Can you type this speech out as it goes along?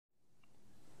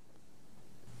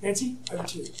Nancy, over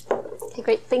to you. Okay,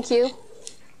 great. Thank you.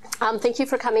 Thank you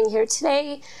for coming here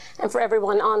today and for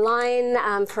everyone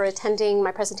online for attending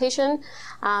my presentation.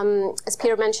 As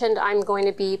Peter mentioned, I'm going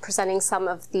to be presenting some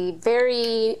of the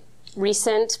very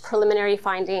recent preliminary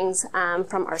findings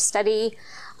from our study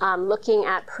looking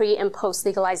at pre- and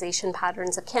post-legalization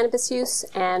patterns of cannabis use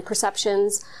and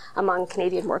perceptions among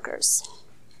Canadian workers.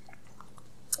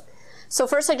 So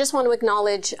first, I just want to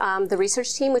acknowledge the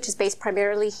research team, which is based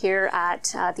primarily here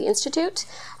at the Institute,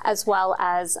 as well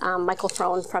as Michael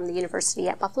Throne from the University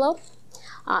at Buffalo.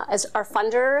 As our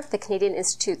funder, the Canadian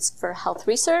Institutes for Health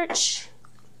Research,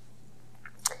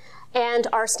 and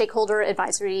our stakeholder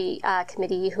advisory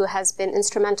committee, who has been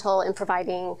instrumental in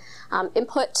providing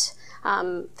input,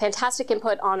 fantastic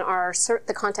input on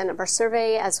the content of our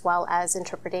survey, as well as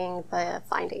interpreting the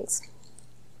findings.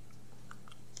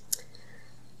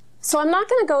 So I'm not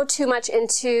going to go too much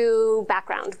into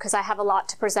background because I have a lot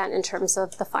to present in terms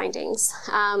of the findings.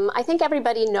 I think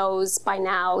everybody knows by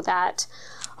now that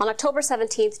on October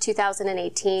 17th,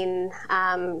 2018,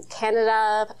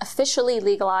 Canada officially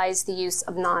legalized the use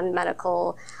of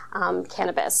non-medical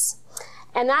cannabis.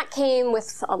 And that came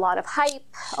with a lot of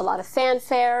hype, a lot of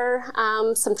fanfare,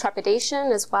 some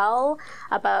trepidation as well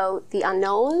about the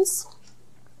unknowns.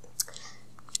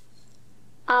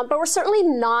 But we're certainly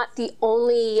not the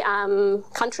only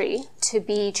country to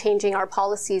be changing our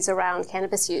policies around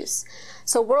cannabis use.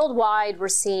 So worldwide, we're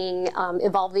seeing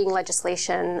evolving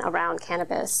legislation around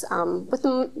cannabis, with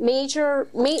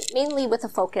mainly with a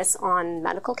focus on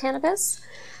medical cannabis.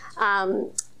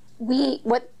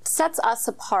 What sets us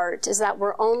apart is that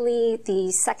we're only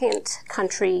the second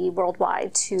country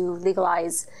worldwide to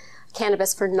legalize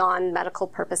cannabis for non-medical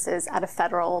purposes at a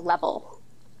federal level.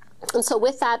 And so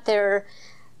with that, there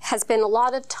has been a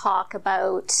lot of talk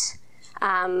about,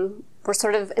 we're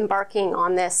sort of embarking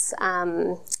on this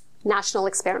national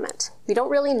experiment. We don't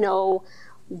really know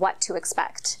what to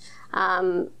expect.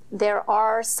 There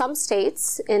are some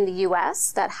states in the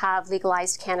US that have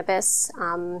legalized cannabis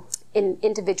in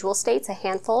individual states, a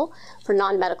handful, for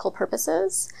non-medical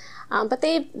purposes. But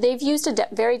they've used a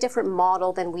very different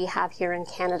model than we have here in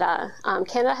Canada.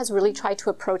 Canada has really tried to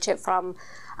approach it from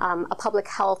a public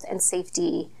health and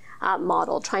safety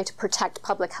model, trying to protect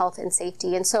public health and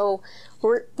safety. And so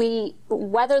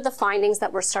whether the findings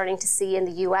that we're starting to see in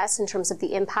the US in terms of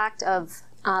the impact of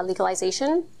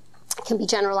legalization can be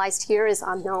generalized here is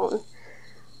unknown.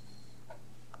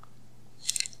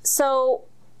 So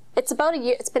it's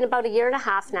been about a year and a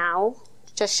half now,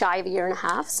 just shy of a year and a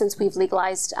half, since we've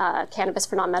legalized cannabis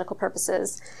for non-medical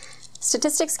purposes.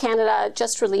 Statistics Canada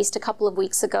just released a couple of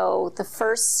weeks ago the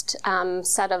first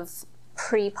set of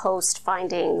pre-post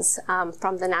findings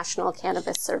from the National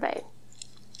Cannabis Survey.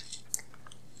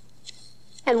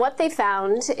 And what they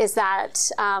found is that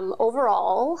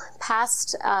overall,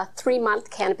 past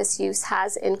 3-month cannabis use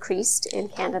has increased in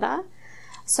Canada.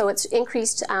 So it's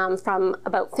increased from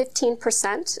about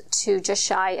 15% to just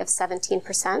shy of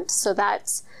 17%. So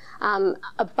that's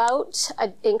about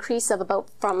an increase of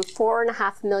from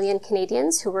 4.5 million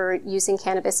Canadians who were using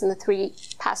cannabis in the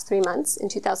past 3 months in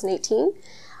 2018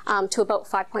 to about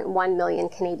 5.1 million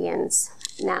Canadians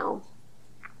now.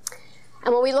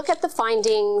 And when we look at the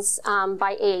findings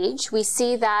by age, we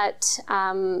see that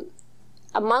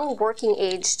among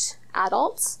working-aged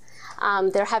adults,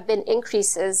 there have been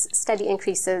steady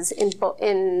increases in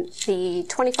the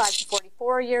 25 to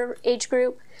 44-year age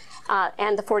group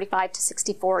and the 45 to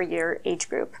 64-year age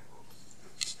group.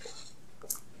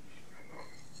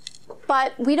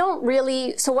 But we don't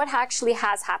really, so what actually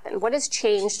has happened? What has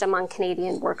changed among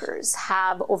Canadian workers?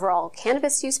 Have overall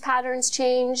cannabis use patterns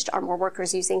changed? Are more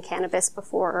workers using cannabis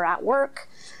before or at work?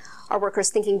 Are workers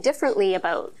thinking differently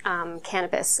about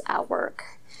cannabis at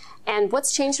work? And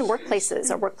what's changed in workplaces?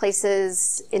 Are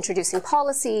workplaces introducing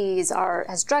policies?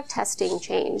 Has drug testing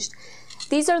changed?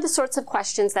 These are the sorts of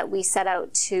questions that we set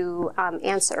out to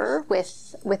answer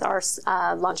with our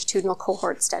longitudinal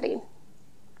cohort study.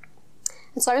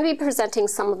 And so I'm going to be presenting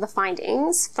some of the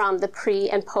findings from the pre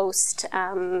and post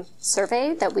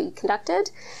survey that we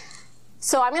conducted.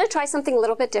 So I'm going to try something a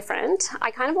little bit different. I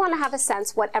kind of want to have a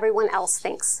sense what everyone else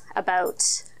thinks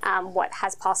about what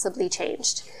has possibly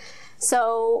changed.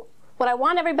 So what I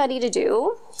want everybody to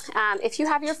do, if you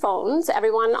have your phones,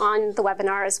 everyone on the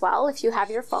webinar as well, if you have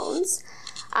your phones,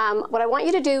 what I want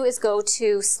you to do is go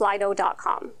to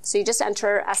slido.com. So you just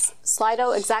enter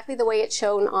Slido exactly the way it's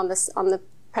shown on the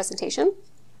presentation.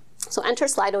 So enter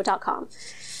slido.com.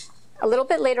 A little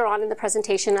bit later on in the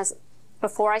presentation,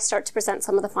 before I start to present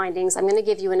some of the findings, I'm going to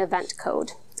give you an event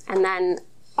code, and then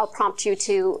I'll prompt you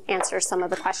to answer some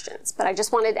of the questions. But I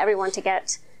just wanted everyone to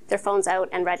get their phones out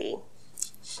and ready.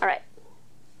 All right.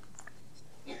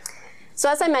 So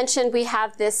as I mentioned, we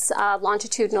have this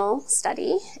longitudinal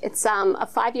study. It's a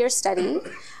 5-year study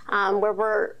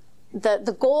where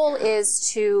the goal is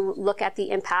to look at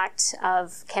the impact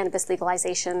of cannabis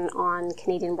legalization on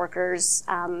Canadian workers,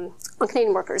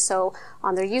 so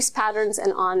on their use patterns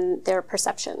and on their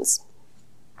perceptions.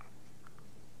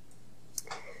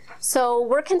 So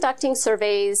we're conducting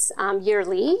surveys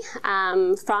yearly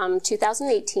from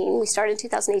 2018. We started in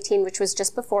 2018, which was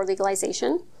just before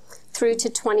legalization, through to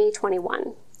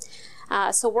 2021.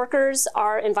 So workers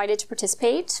are invited to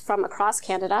participate from across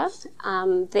Canada.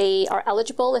 They are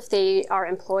eligible if they are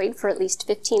employed for at least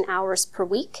 15 hours per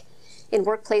week in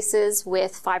workplaces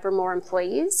with 5 or more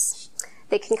employees.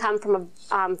 They can come from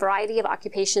a variety of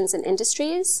occupations and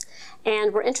industries,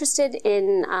 and we're interested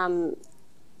in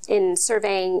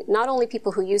surveying not only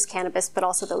people who use cannabis, but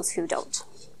also those who don't.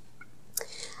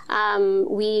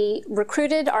 We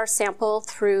recruited our sample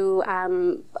through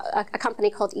a company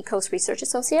called Ecos Research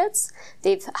Associates.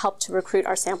 They've helped to recruit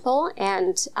our sample,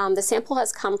 and the sample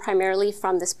has come primarily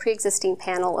from this pre-existing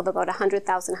panel of about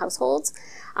 100,000 households,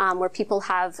 where people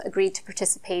have agreed to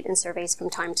participate in surveys from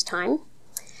time to time.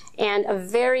 And a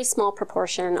very small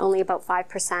proportion, only about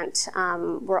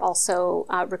 5%, were also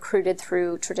recruited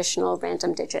through traditional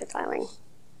random digit dialing.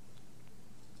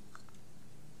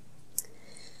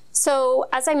 So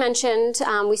as I mentioned,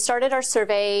 we started our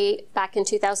survey back in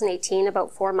 2018,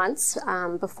 about 4 months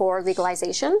before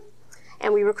legalization,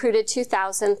 and we recruited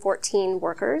 2,014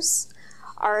 workers.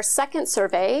 Our second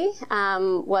survey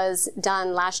was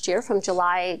done last year from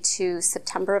July to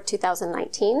September of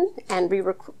 2019, and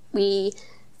we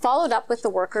followed up with the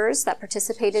workers that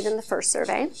participated in the first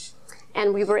survey,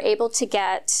 and we were able to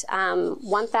get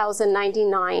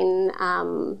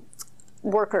 1,099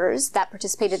 workers that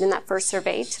participated in that first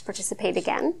survey to participate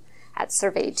again at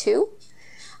survey 2.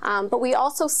 But we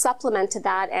also supplemented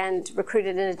that and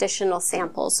recruited an additional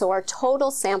sample. So our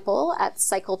total sample at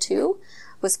cycle 2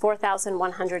 was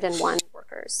 4,101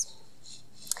 workers.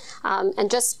 And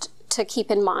just to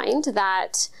keep in mind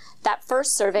that that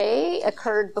first survey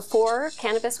occurred before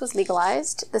cannabis was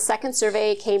legalized. The second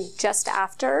survey came just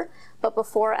after, but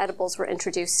before edibles were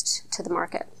introduced to the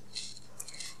market.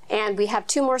 And we have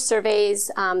 2 more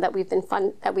surveys that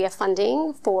we have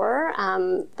funding for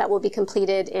that will be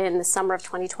completed in the summer of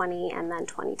 2020 and then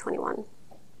 2021.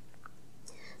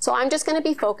 So I'm just going to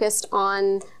be focused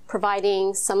on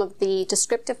providing some of the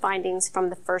descriptive findings from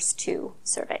the first 2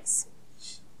 surveys.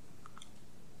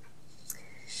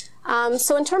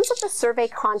 So in terms of the survey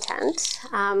content,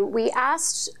 we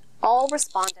asked all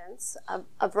respondents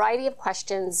a variety of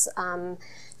questions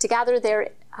to gather their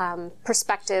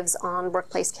perspectives on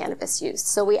workplace cannabis use.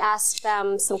 So we asked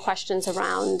them some questions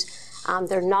around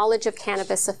their knowledge of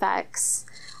cannabis effects,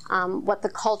 what the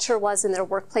culture was in their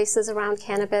workplaces around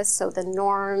cannabis, so the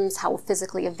norms, how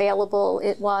physically available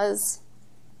it was,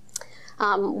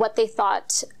 what they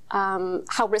thought,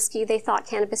 how risky they thought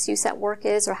cannabis use at work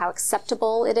is or how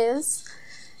acceptable it is,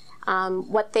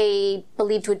 what they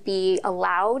believed would be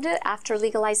allowed after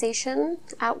legalization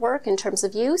at work in terms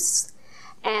of use,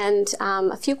 and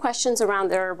a few questions around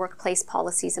their workplace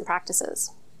policies and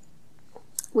practices.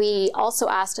 We also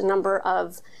asked a number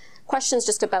of questions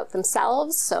just about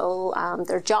themselves, so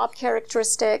their job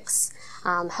characteristics,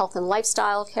 health and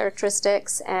lifestyle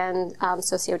characteristics, and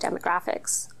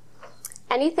sociodemographics.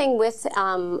 Anything with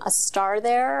a star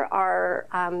there are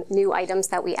new items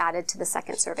that we added to the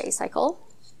second survey cycle.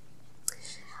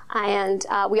 And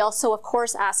we also, of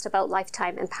course, asked about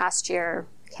lifetime and past year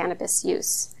cannabis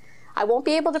use. I won't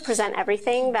be able to present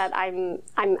everything that I'm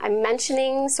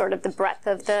mentioning, sort of the breadth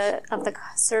of the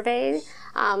survey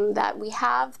that we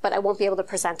have, but I won't be able to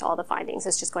present all the findings.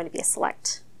 It's just going to be a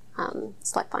select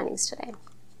findings today.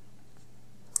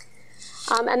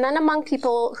 And then among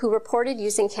people who reported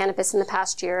using cannabis in the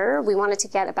past year, we wanted to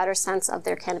get a better sense of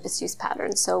their cannabis use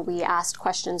patterns. So we asked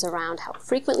questions around how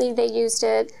frequently they used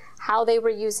it, how they were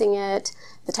using it,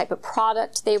 the type of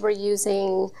product they were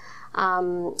using,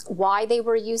 why they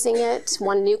were using it.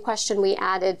 One new question we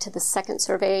added to the second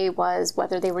survey was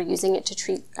whether they were using it to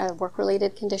treat a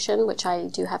work-related condition, which I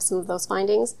do have some of those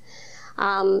findings.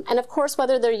 And of course,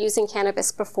 whether they're using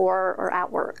cannabis before or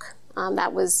at work.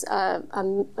 That was a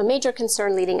major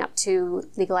concern leading up to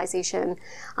legalization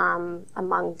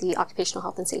among the occupational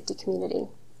health and safety community.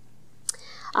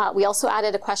 We also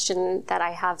added a question that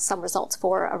I have some results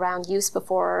for around use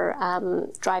before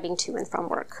driving to and from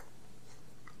work.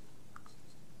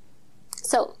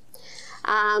 So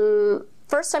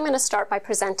first I'm going to start by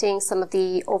presenting some of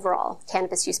the overall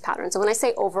cannabis use patterns. And when I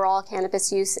say overall cannabis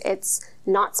use, it's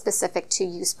not specific to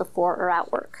use before or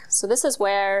at work. So this is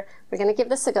where we're going to give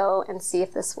this a go and see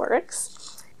if this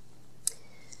works.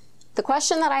 The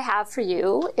question that I have for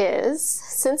you is,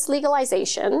 since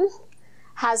legalization,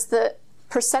 has the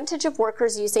percentage of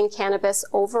workers using cannabis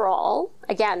overall,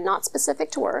 again, not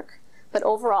specific to work, but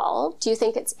overall, do you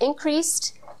think it's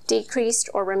increased, decreased,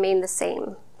 or remained the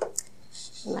same?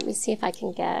 Let me see if I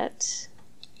can get,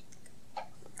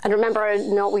 and remember,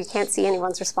 no, we can't see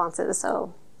anyone's responses,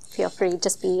 so feel free,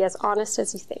 just be as honest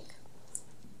as you think.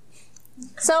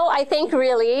 So I think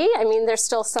really, I mean, there's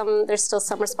still some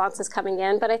responses coming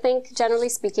in, but I think generally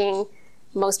speaking,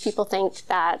 most people think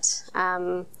that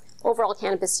overall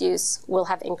cannabis use will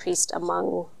have increased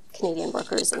among Canadian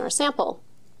workers in our sample.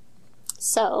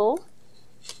 So,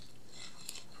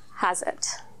 has it?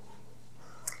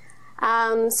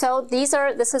 So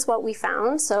this is what we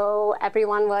found. So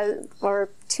everyone was, or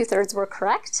 2/3 were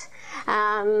correct.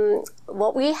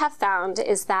 What we have found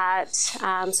is that,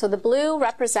 so the blue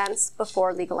represents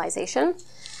before legalization,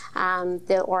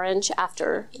 the orange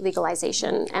after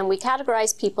legalization. And we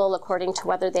categorize people according to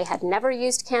whether they had never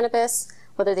used cannabis,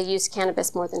 whether they used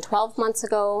cannabis more than 12 months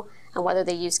ago, and whether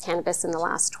they used cannabis in the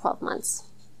last 12 months.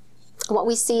 And what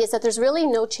we see is that there's really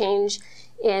no change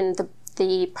in the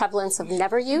prevalence of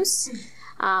never use,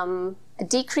 a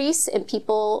decrease in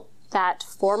people that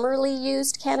formerly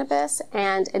used cannabis,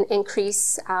 and an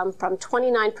increase from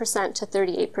 29% to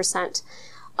 38%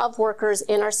 of workers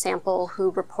in our sample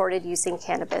who reported using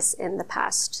cannabis in the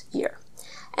past year.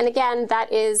 And again,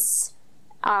 that is,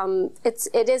 it's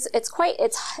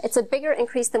a bigger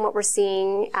increase than what we're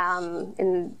seeing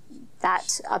in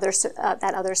that other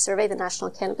survey, the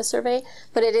National Cannabis Survey,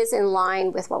 but it is in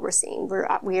line with what we're seeing.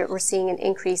 We're seeing an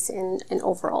increase in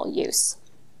overall use.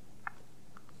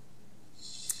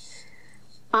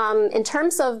 In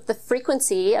terms of the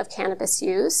frequency of cannabis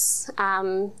use,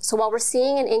 so while we're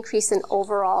seeing an increase in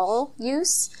overall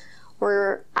use,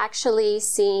 we're actually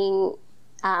seeing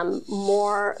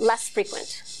less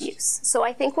frequent use. So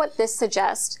I think what this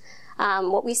suggests,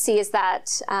 what we see is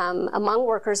that among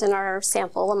workers in our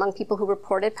sample, among people who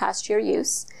reported past year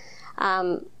use,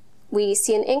 we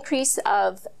see an increase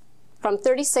from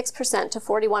 36% to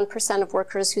 41% of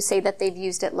workers who say that they've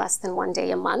used it less than 1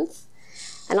 day a month.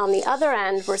 And on the other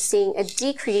end, we're seeing a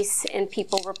decrease in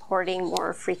people reporting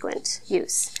more frequent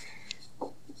use.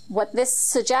 What this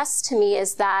suggests to me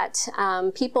is that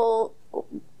people,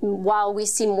 while we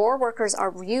see more workers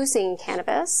are using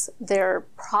cannabis, they're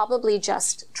probably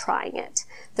just trying it.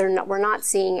 We're not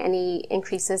seeing any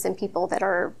increases in people that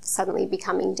are suddenly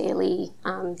becoming daily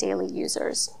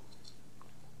users.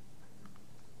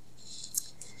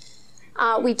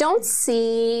 We don't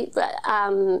see,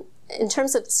 in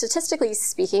terms of statistically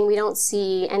speaking, we don't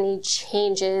see any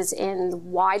changes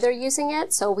in why they're using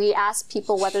it. So we asked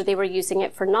people whether they were using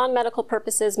it for non-medical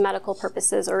purposes, medical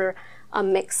purposes, or a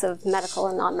mix of medical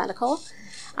and non-medical.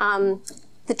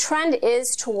 The trend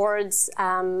is towards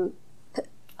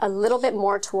a little bit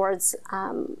more towards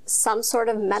some sort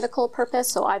of medical purpose,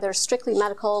 so either strictly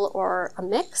medical or a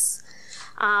mix.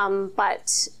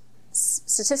 But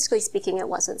statistically speaking, it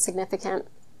wasn't significant.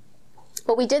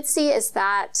 What we did see is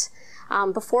that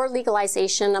before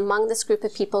legalization, among this group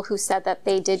of people who said that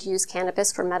they did use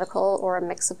cannabis for medical or a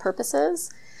mix of purposes,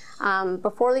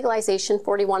 before legalization,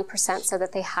 41% said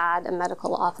that they had a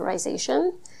medical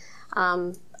authorization.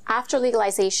 After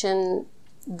legalization,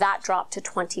 that dropped to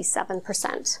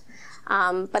 27%.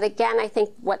 But again, I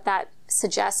think what that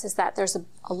suggests is that there's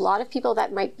a lot of people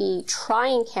that might be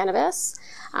trying cannabis.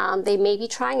 They may be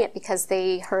trying it because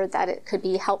they heard that it could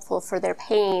be helpful for their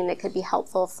pain, it could be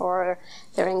helpful for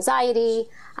their anxiety,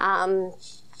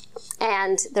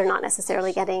 and they're not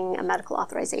necessarily getting a medical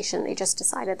authorization. They just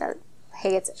decided that,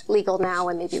 hey, it's legal now,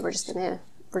 and maybe we're just gonna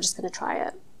try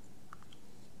it.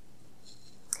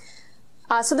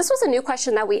 So this was a new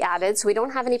question that we added, so we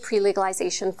don't have any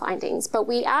pre-legalization findings, but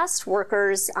we asked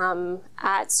workers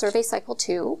at survey cycle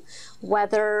 2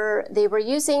 whether they were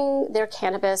using their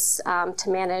cannabis to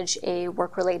manage a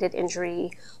work-related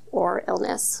injury or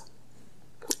illness.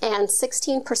 And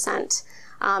 16%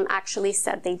 actually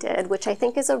said they did, which I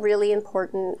think is a really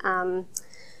important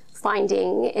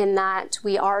finding, in that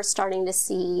we are starting to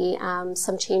see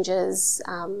some changes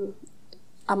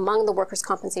among the workers'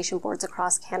 compensation boards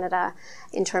across Canada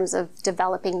in terms of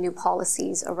developing new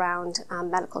policies around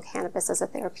medical cannabis as a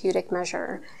therapeutic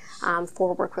measure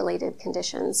for work-related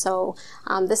conditions. So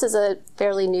this is a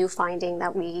fairly new finding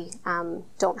that we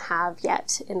don't have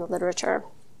yet in the literature.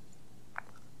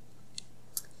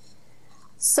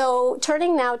 So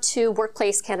turning now to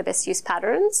workplace cannabis use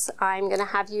patterns, I'm going to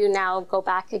have you now go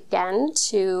back again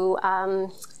to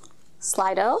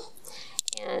Slido,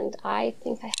 and I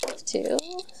think I have to.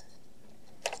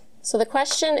 So the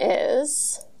question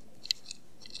is,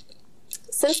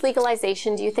 since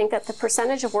legalization, do you think that the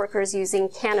percentage of workers using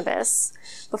cannabis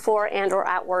before and or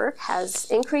at work has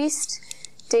increased,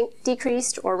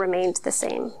 decreased, or remained the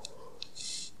same?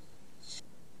 It's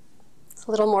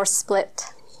a little more split.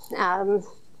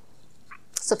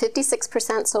 So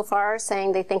 56% so far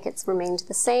saying they think it's remained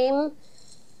the same.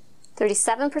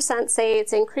 37% say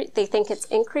it's they think it's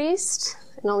increased,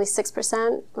 and only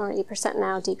 6% or 8%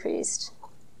 now decreased.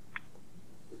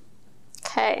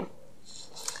 Okay.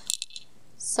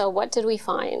 So what did we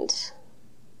find?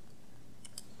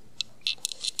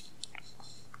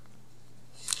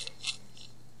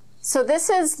 So this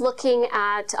is looking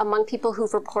at among people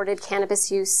who've reported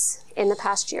cannabis use in the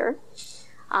past year.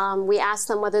 We asked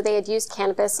them whether they had used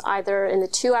cannabis either in the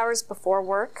 2 hours before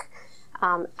work,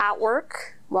 at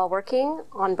work, while working,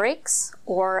 on breaks,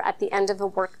 or at the end of a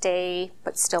work day,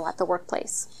 but still at the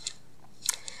workplace.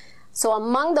 So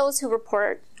among those who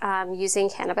report using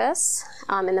cannabis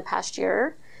in the past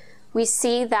year, we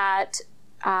see that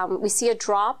we see a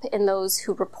drop in those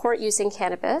who report using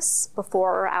cannabis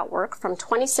before or at work from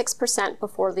 26%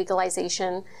 before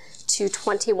legalization to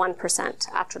 21%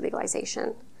 after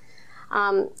legalization.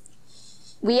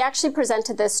 We actually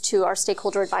presented this to our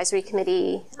stakeholder advisory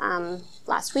committee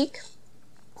last week.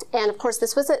 And of course,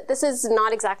 this is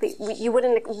not exactly,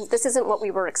 this isn't what we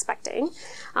were expecting.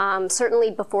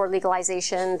 Certainly before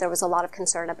legalization, there was a lot of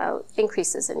concern about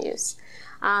increases in use.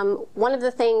 One of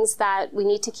the things that we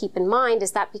need to keep in mind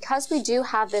is that because we do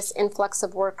have this influx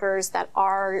of workers that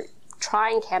are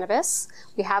trying cannabis,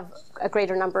 we have a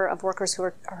greater number of workers who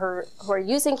are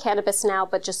using cannabis now,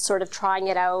 but just sort of trying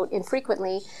it out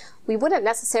infrequently. We wouldn't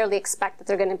necessarily expect that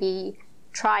they're going to be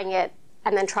trying it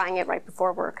and then trying it right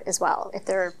before work as well. If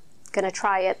they're going to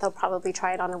try it, they'll probably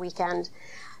try it on a weekend.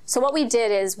 So what we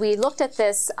did is we looked at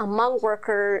this among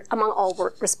all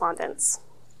work respondents.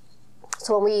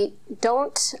 So when we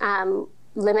don't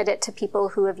limit it to people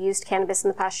who have used cannabis in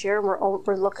the past year,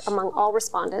 we look among all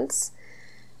respondents,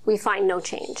 we find no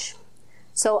change.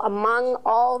 So among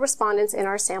all respondents in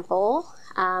our sample,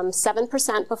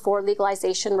 7% before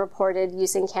legalization reported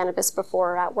using cannabis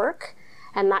before or at work,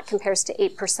 and that compares to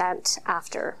 8%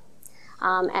 after.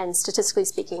 And statistically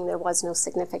speaking, there was no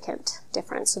significant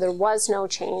difference. So there was no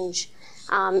change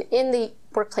in the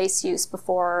workplace use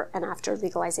before and after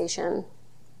legalization.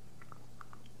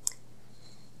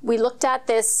 We looked at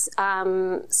this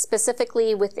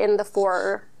specifically within the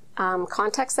four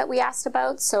contexts that we asked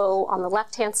about. So on the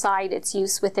left-hand side, it's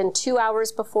use within 2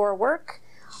 hours before work.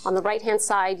 On the right-hand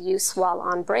side, use while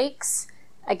on breaks.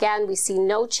 Again, we see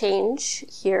no change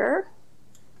here.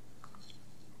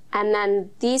 And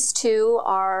then these two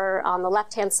are on the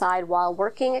left-hand side while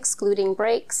working, excluding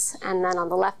breaks, and then on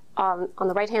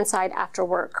the right-hand side after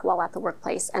work while at the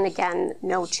workplace. And again,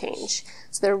 no change.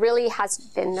 So there really has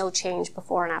been no change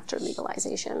before and after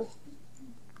legalization.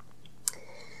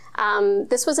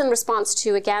 This was in response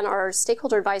to, again, our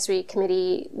stakeholder advisory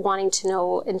committee wanting to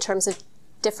know in terms of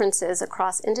differences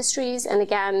across industries. And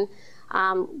again,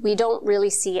 we don't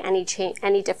really see any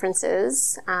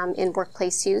differences in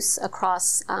workplace use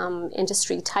across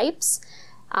industry types.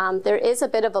 There is a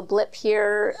bit of a blip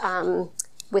here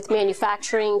with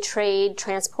manufacturing, trade,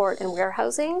 transport, and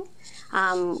warehousing,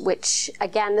 which,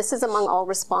 again, this is among all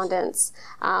respondents.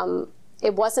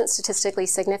 It wasn't statistically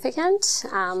significant,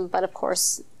 but of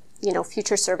course, you know,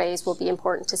 future surveys will be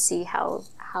important to see how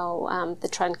the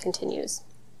trend continues.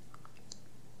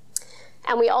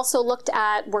 And we also looked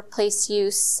at workplace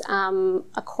use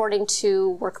according to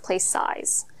workplace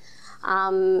size.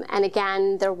 And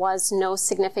again, there was no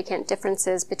significant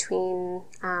differences between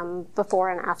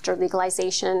before and after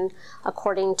legalization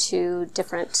according to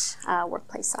different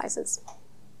workplace sizes.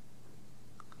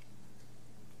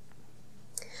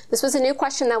 This was a new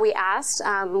question that we asked.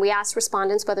 We asked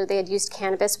respondents whether they had used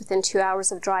cannabis within 2 hours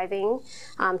of driving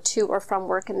to or from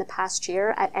work in the past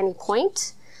year at any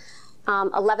point.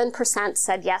 11%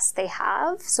 said yes, they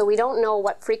have. So we don't know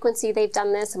what frequency they've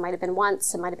done this. It might have been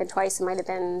once, it might have been twice, it might have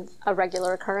been a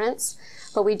regular occurrence.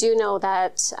 But we do know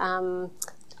that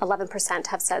 11%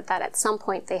 have said that at some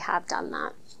point they have done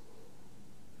that.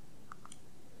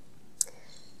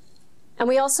 And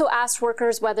we also asked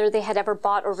workers whether they had ever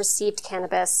bought or received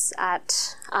cannabis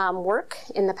at work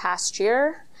in the past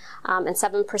year. And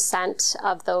 7%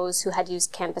 of those who had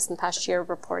used cannabis in the past year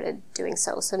reported doing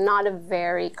so. So not a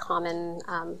very common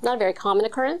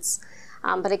occurrence,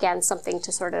 but again, something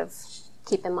to sort of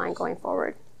keep in mind going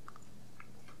forward.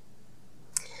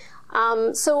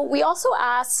 So we also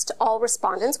asked all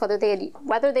respondents whether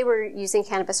they were using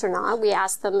cannabis or not. We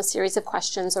asked them a series of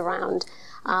questions around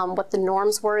what the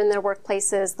norms were in their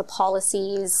workplaces, the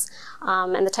policies,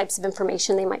 and the types of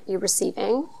information they might be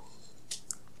receiving.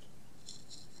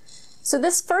 So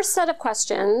this first set of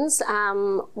questions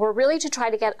were really to try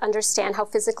to understand how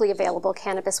physically available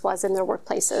cannabis was in their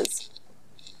workplaces.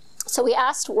 So we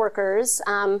asked workers,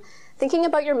 thinking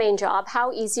about your main job,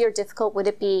 how easy or difficult would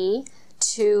it be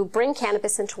to bring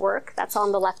cannabis into work? That's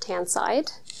on the left-hand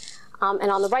side. And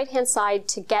on the right-hand side,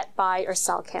 to get, buy, or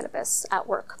sell cannabis at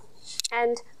work.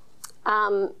 And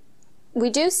we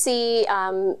do see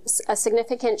a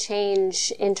significant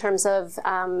change in terms of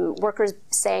workers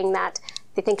saying that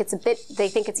they think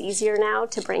it's easier now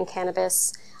to bring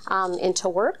cannabis into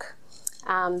work.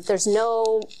 There's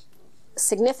no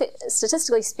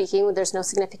statistically speaking, there's no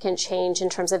significant change in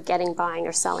terms of getting, buying,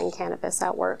 or selling cannabis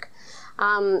at work.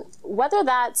 Whether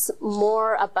that's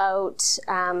more about,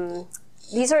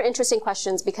 these are interesting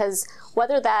questions because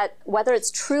whether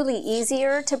it's truly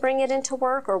easier to bring it into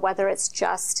work or whether it's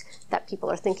just that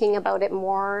people are thinking about it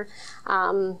more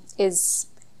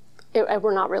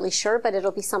we're not really sure, but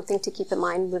it'll be something to keep in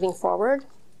mind moving forward.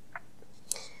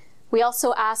 We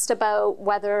also asked about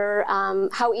whether,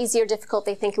 how easy or difficult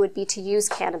they think it would be to use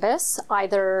cannabis,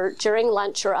 either during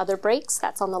lunch or other breaks,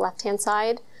 that's on the left-hand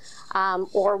side,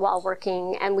 or while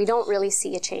working, and we don't really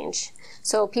see a change.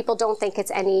 So people don't think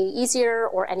it's any easier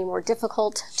or any more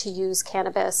difficult to use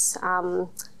cannabis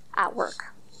at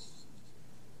work.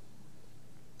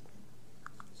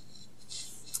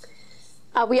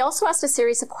 We also asked a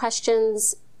series of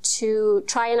questions to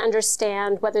try and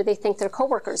understand whether they think their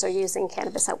coworkers are using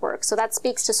cannabis at work. So that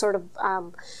speaks to sort of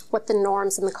what the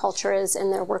norms and the culture is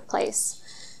in their workplace.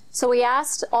 So we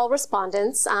asked all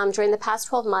respondents during the past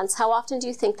 12 months, how often do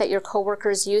you think that your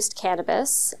coworkers used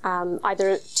cannabis,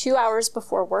 either 2 hours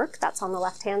before work, that's on the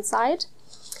left-hand side,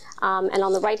 and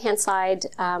on the right-hand side,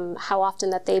 how often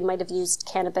that they might have used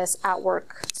cannabis at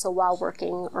work, so while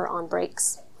working or on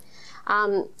breaks.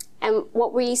 And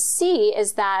what we see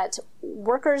is that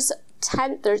workers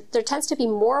there tends to be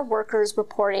more workers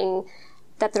reporting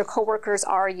that their coworkers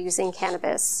are using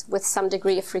cannabis with some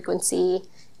degree of frequency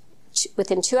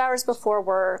within 2 hours before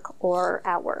work or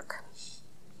at work.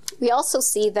 We also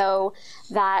see, though,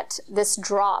 that this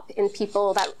drop in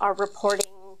people that are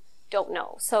reporting don't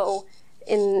know. So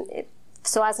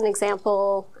as an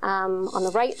example, on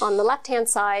the left-hand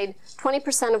side,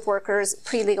 20% of workers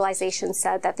pre-legalization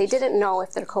said that they didn't know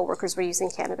if their coworkers were using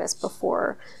cannabis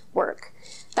before work.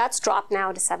 That's dropped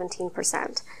now to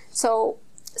 17%. So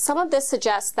some of this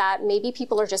suggests that maybe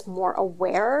people are just more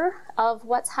aware of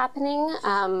what's happening.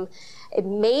 It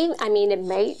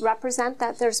may represent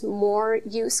that there's more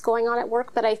use going on at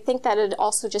work, but I think that it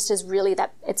also just is really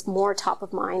that it's more top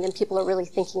of mind and people are really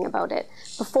thinking about it.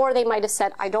 Before they might have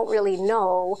said, I don't really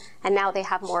know, and now they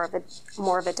have more of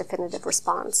a definitive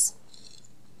response.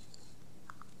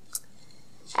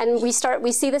 And we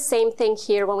see the same thing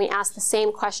here when we ask the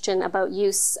same question about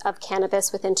use of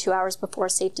cannabis within 2 hours before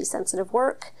safety-sensitive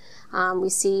work. We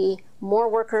see more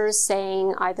workers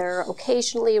saying either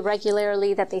occasionally,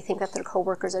 regularly, that they think that their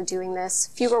coworkers are doing this.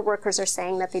 Fewer workers are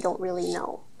saying that they don't really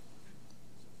know.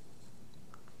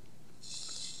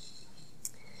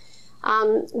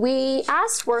 We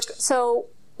asked so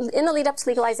in the lead up to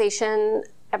legalization,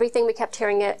 everything we kept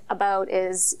hearing about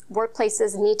is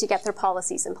workplaces need to get their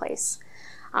policies in place.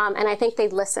 And I think they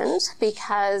listened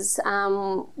because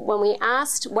when we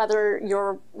asked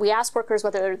workers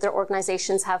whether their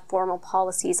organizations have formal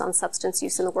policies on substance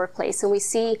use in the workplace, and we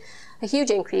see a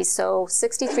huge increase. So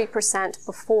 63%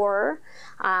 before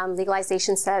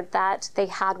legalization said that they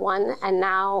had one, and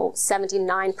now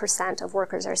 79% of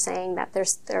workers are saying that their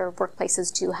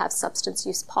workplaces do have substance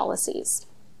use policies.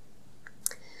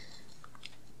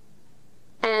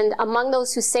 And among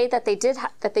those who say that they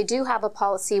do have a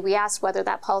policy, we asked whether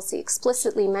that policy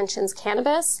explicitly mentions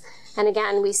cannabis. And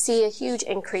again, we see a huge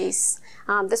increase.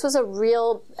 This was a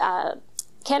real,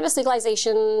 cannabis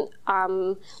legalization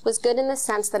was good in the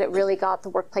sense that it really got the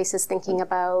workplaces thinking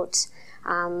about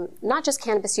not just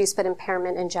cannabis use, but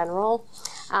impairment in general.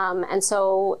 And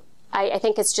so I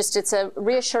think it's a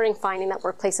reassuring finding that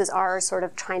workplaces are sort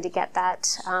of trying to get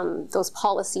those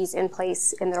policies in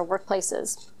place in their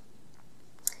workplaces.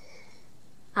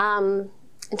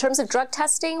 In terms of drug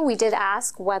testing, we did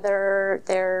ask whether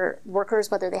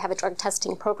they have a drug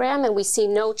testing program, and we see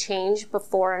no change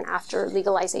before and after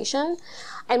legalization.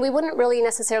 And we wouldn't really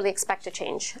necessarily expect a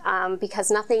change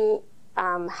because nothing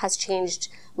has changed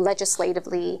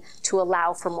legislatively to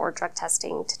allow for more drug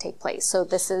testing to take place. So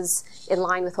this is in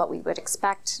line with what we would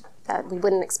expect, that we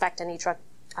wouldn't expect any drug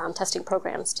testing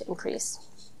programs to increase.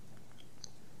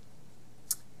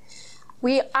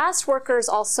 We asked workers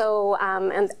also,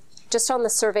 and just on the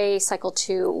survey cycle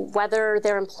 2, whether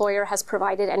their employer has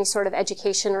provided any sort of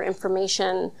education or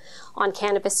information on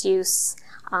cannabis use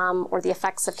or the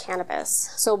effects of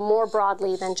cannabis. So more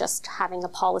broadly than just having a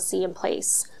policy in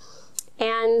place.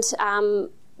 And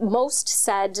most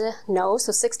said no,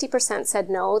 so 60% said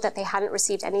no, that they hadn't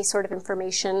received any sort of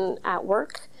information at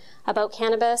work about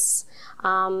cannabis,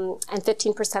 and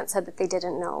 15% said that they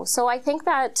didn't know. So I think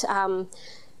that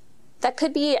that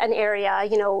could be an area,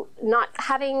 you know, not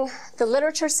having, the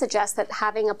literature suggests that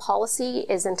having a policy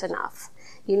isn't enough.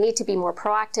 You need to be more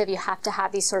proactive. You have to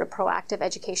have these sort of proactive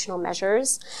educational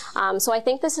measures. So I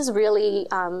think this is really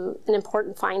an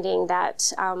important finding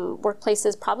that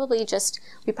workplaces probably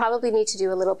we probably need to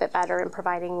do a little bit better in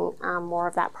providing more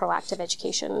of that proactive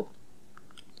education.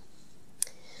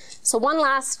 So one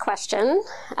last question.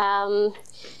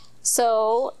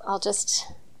 So I'll just,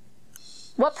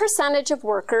 what percentage of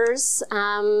workers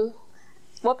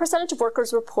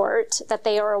report that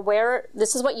they are aware,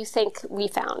 this is what you think we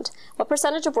found, what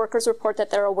percentage of workers report that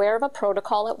they're aware of a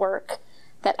protocol at work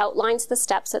that outlines the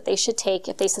steps that they should take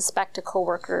if they suspect a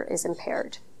coworker is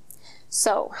impaired?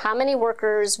 So how many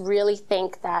workers really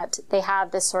think that they have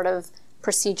this sort of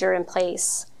procedure in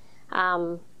place,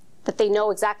 that they know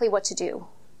exactly what to do,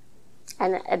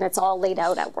 and it's all laid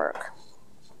out at work?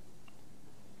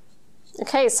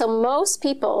 Okay, so most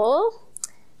people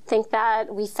think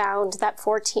that we found that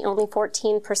only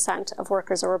 14% of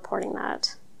workers are reporting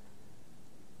that.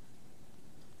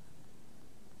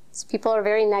 So people are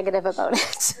very negative about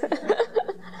it.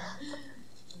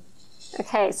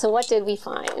 Okay, so what did we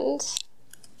find?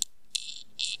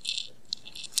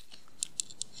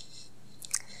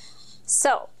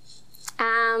 So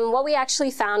what we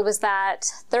actually found was that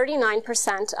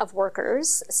 39% of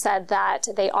workers said that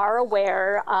they are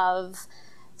aware of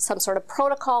some sort of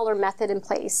protocol or method in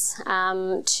place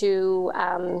to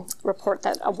report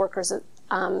that a worker's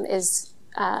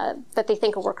that they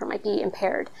think a worker might be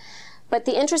impaired. But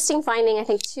the interesting finding, I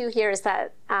think, too, here is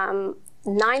that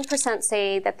 9%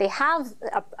 say that they have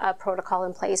a protocol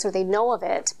in place or they know of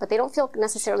it, but they don't feel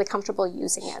necessarily comfortable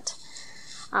using it.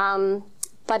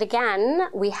 But again,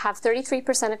 we have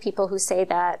 33% of people who say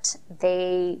that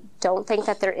they don't think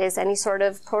that there is any sort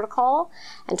of protocol,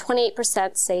 and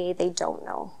 28% say they don't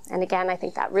know. And again, I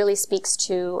think that really speaks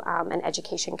to an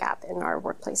education gap in our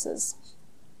workplaces.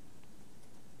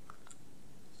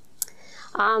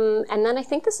 And then I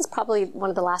think this is probably one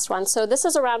of the last ones. So this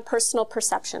is around personal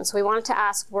perception. So we wanted to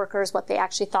ask workers what they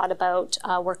actually thought about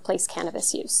workplace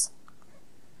cannabis use.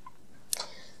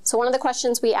 So one of the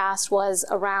questions we asked was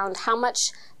around how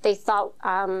much they thought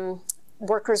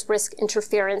workers risk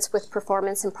interference with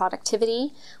performance and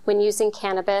productivity when using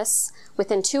cannabis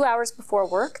within 2 hours before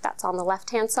work, that's on the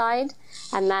left-hand side,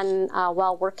 and then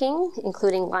while working,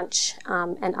 including lunch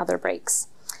and other breaks.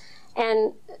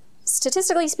 And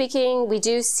statistically speaking, we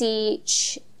do see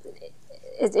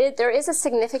there is a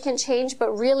significant change,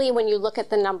 but really when you look at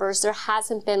the numbers, there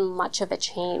hasn't been much of a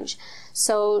change.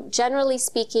 So generally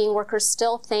speaking, workers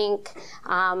still think,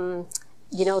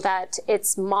 you know, that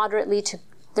it's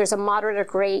there's a moderate or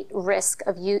great risk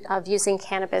of using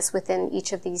cannabis within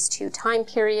each of these two time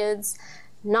periods.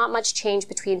 Not much change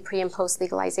between pre and post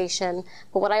legalization.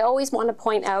 But what I always want to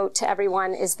point out to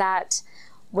everyone is that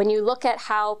when you look at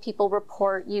how people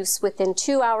report use within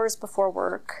 2 hours before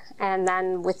work and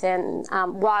then within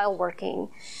while working,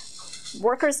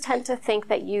 workers tend to think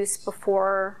that use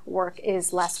before work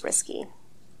is less risky.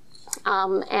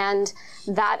 And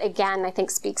that, again, I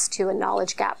think speaks to a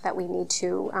knowledge gap that we need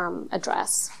to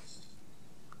address.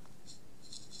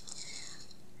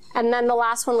 And then the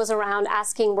last one was around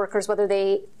asking workers whether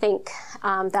they think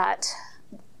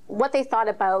what they thought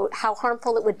about how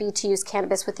harmful it would be to use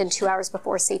cannabis within 2 hours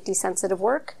before safety-sensitive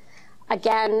work.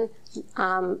 Again,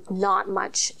 not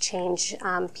much change.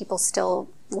 People still,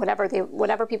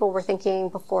 whatever people were thinking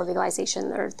before legalization,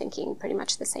 they're thinking pretty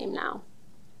much the same now.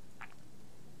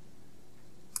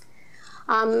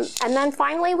 And then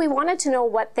finally, we wanted to know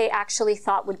what they actually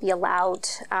thought would be allowed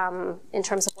in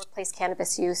terms of workplace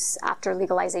cannabis use after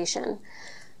legalization.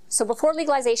 So before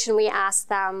legalization, we asked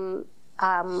them,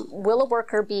 will a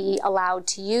worker be allowed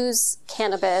to use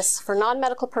cannabis for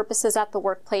non-medical purposes at the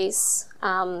workplace?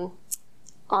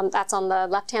 That's on the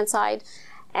left-hand side.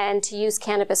 And to use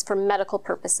cannabis for medical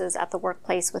purposes at the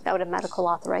workplace without a medical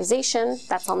authorization,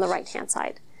 that's on the right-hand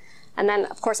side. And then,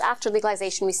 of course, after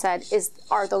legalization, we said,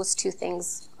 are those two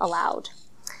things allowed?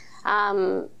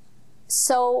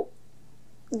 So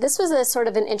this was a sort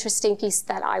of an interesting piece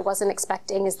that I wasn't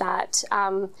expecting, is that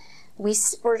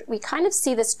we kind of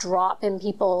see this drop in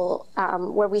people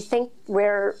where we think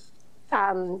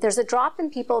there's a drop in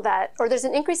people or there's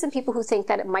an increase in people who think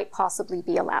that it might possibly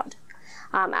be allowed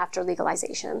after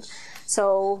legalization.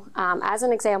 So as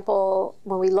an example,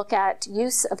 when we look at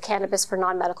use of cannabis for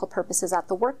non-medical purposes at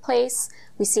the workplace,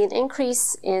 we see an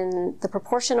increase in the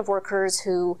proportion of workers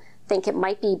who think it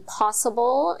might be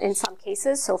possible in some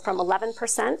cases, so from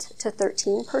 11% to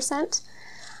 13%.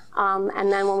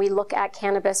 And then when we look at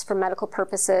cannabis for medical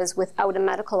purposes without a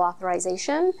medical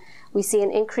authorization, we see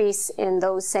an increase in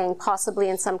those saying possibly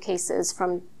in some cases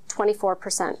from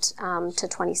 24% to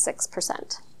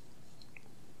 26%.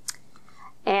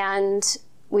 And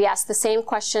we asked the same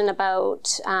question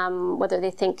about whether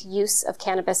they think use of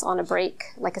cannabis on a break,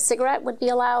 like a cigarette, would be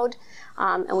allowed.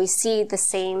 And we see the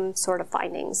same sort of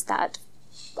findings, that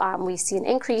we see an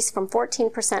increase from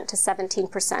 14% to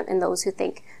 17% in those who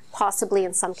think possibly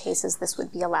in some cases this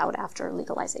would be allowed after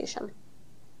legalization.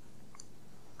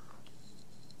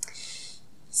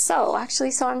 So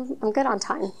I'm good on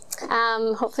time.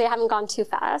 Hopefully I haven't gone too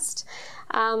fast.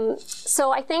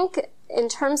 So I think in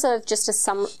terms of just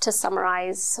to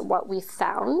summarize what we've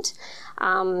found,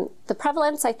 the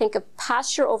prevalence, I think, of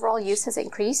past year overall use has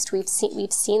increased. We've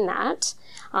seen that.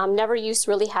 Never use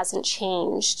really hasn't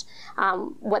changed.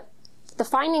 What the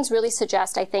findings really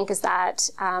suggest, I think, is that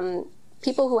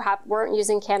people who weren't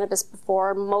using cannabis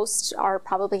before, most are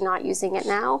probably not using it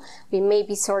now. We may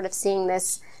be sort of seeing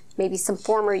this, maybe some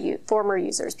former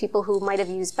users, people who might have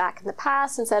used back in the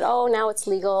past and said, oh, now it's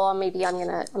legal, maybe I'm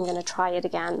gonna try it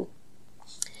again.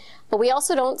 But we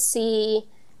also don't see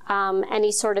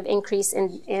any sort of increase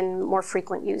in more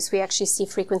frequent use. We actually see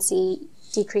frequency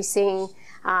decreasing.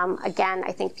 Again,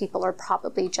 I think people are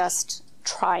probably just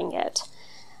trying it.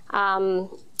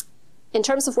 In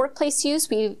terms of workplace use,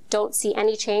 we don't see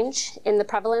any change in the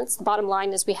prevalence. The bottom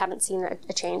line is we haven't seen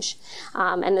a change.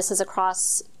 And this is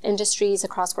across industries,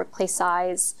 across workplace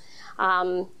size.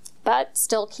 But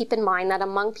still keep in mind that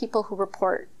among people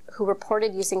who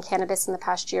reported using cannabis in the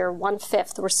past year,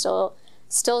 1/5 were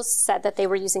still said that they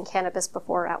were using cannabis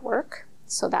before at work.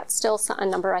 So that's still a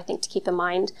number, I think, to keep in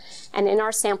mind. And in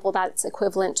our sample, that's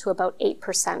equivalent to about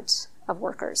 8% of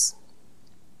workers.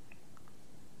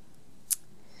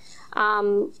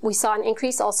 We saw an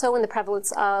increase also in the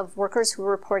prevalence of workers who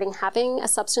were reporting having a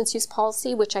substance use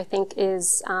policy, which I think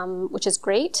is,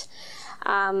 great.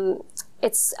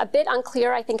 It's a bit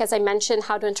unclear, I think, as I mentioned,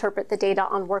 how to interpret the data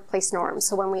on workplace norms.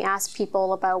 So when we asked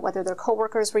people about whether their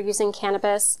coworkers were using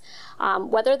cannabis,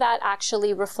 whether that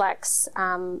actually reflects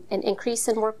an increase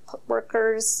in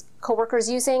coworkers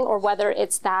using, or whether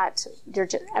it's that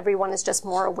everyone is just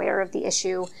more aware of the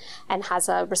issue and has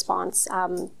a response.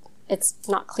 It's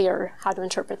not clear how to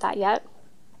interpret that yet.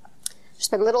 There's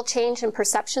been little change in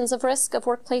perceptions of risk of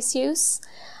workplace use,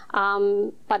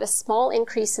 but a small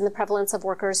increase in the prevalence of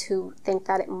workers who think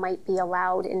that it might be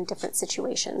allowed in different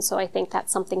situations. So I think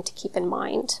that's something to keep in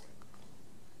mind.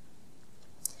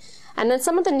 And then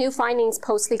some of the new findings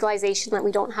post-legalization that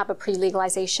we don't have a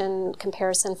pre-legalization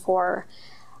comparison for.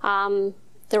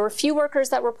 There were few workers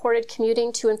that reported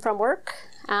commuting to and from work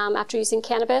after using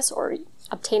cannabis or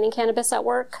obtaining cannabis at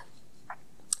work.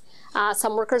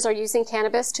 Some workers are using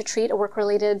cannabis to treat a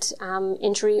work-related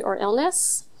injury or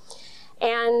illness.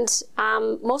 And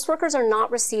most workers are not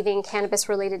receiving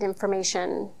cannabis-related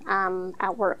information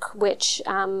at work, which,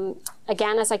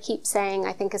 again, as I keep saying,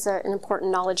 I think is an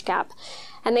important knowledge gap.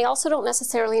 And they also don't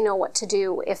necessarily know what to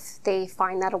do if they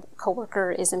find that a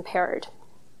coworker is impaired.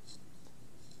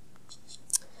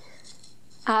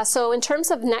 So in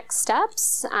terms of next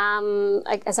steps,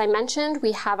 as I mentioned,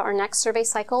 we have our next survey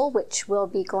cycle, which will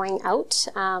be going out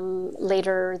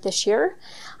later this year.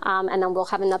 And then we'll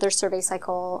have another survey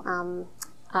cycle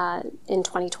in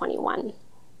 2021.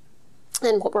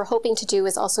 And what we're hoping to do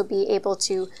is also be able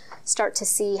to start to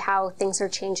see how things are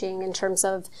changing in terms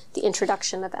of the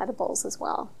introduction of edibles as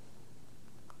well.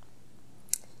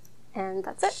 And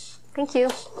that's it. Thank you.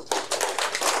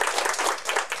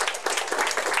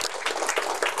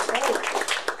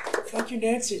 Thank you,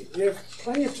 Nancy. We have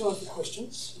plenty of time for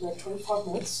questions. We have 25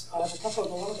 minutes. I have a couple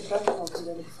of one at the back and I'll do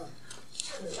them at the front.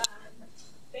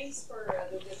 Thanks for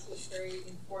this was very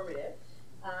informative.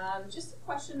 Just a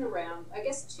question around, I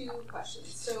guess, two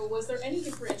questions. So was there any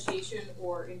differentiation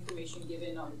or information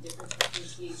given on the difference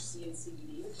between THC and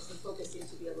CBD? Because the focus seemed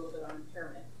to be a little bit on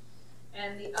impairment.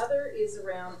 And the other is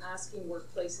around asking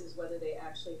workplaces whether they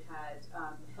actually had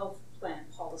health plan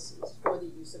policies for the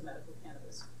use of medical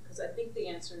cannabis. Because I think the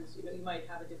answer is, you might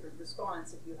have a different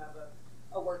response if you have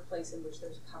a workplace in which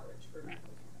there's coverage for medical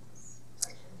cannabis.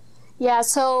 Yeah,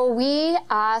 so we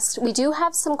do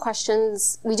have some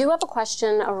questions. We do have a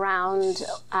question around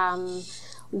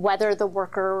whether the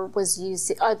worker was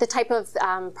using, the type of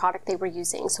product they were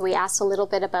using. So we asked a little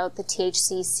bit about the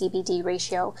THC CBD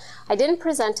ratio. I didn't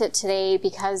present it today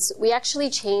because we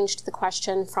actually changed the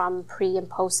question from pre and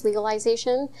post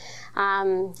legalization.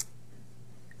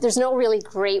 There's no really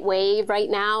great way right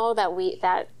now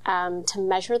to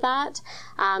measure that.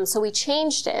 So we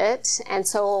changed it, and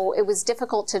so it was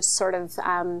difficult to sort of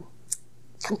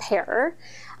compare.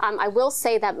 I will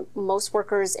say that most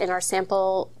workers in our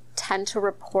sample tend to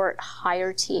report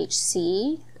higher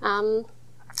THC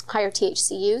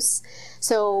use.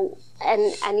 So,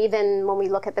 and even when we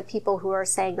look at the people who are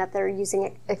saying that they're using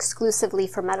it exclusively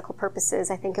for medical purposes,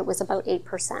 I think it was about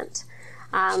 8%.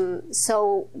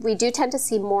 So we do tend to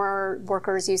see more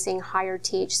workers using higher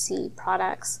THC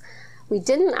products. We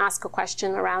didn't ask a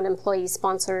question around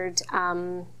employee-sponsored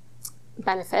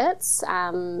benefits.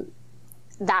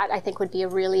 That I think would be a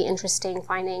really interesting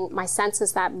finding. My sense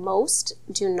is that most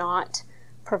do not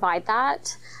provide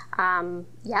that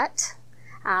yet,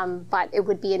 but it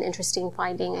would be an interesting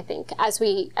finding, I think. As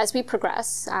we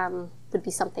progress, would be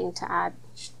something to add.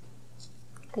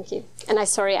 Thank you. And I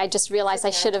just realized I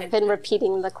should have been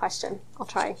repeating the question. I'll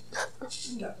try.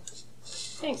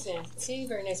 Thanks, Nancy.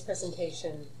 Very nice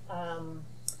presentation.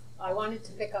 I wanted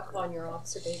to pick up on your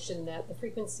observation that the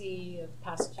frequency of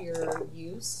past year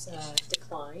use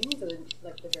declined,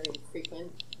 like the very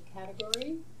frequent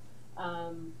category,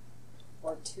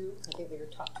 or two. I think they were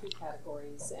top two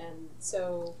categories. And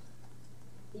so,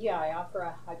 yeah, I offer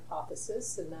a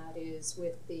hypothesis, and that is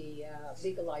with the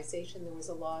legalization, there was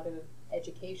a lot of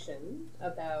education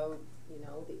about, the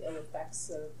ill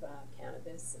effects of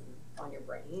cannabis and on your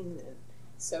brain. And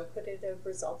so could it have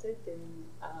resulted in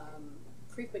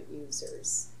frequent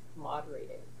users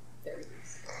moderating their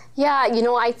use? Yeah,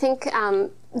 I think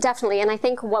definitely. And I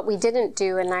think what we didn't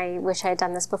do, and I wish I had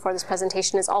done this before this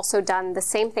presentation, is also done the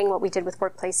same thing what we did with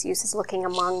workplace use, is looking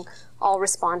among all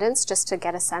respondents just to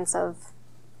get a sense of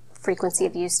frequency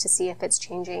of use to see if it's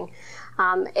changing.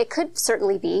 It could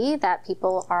certainly be that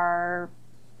people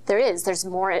there's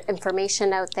more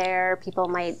information out there. People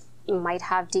might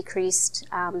have decreased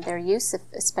their use,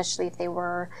 especially if they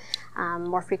were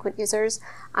more frequent users.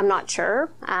 I'm not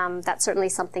sure. That's certainly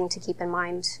something to keep in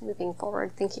mind moving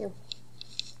forward. Thank you.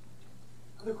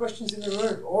 Other questions in the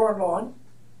room or online?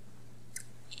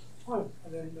 Oh,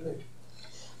 and then the left.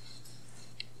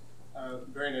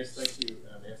 Very nice, thank you,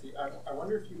 Nancy. I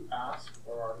wonder if you asked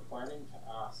or are planning to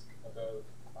ask about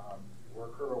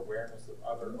worker awareness of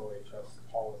other OHS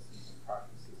policies and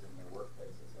practices in their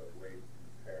workplaces as a way to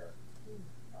compare.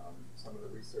 Some of the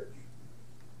research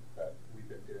that we've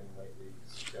been doing lately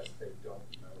suggests they don't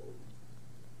know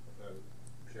about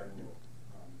general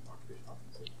occupational health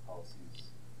and safety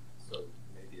policies, so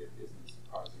maybe it isn't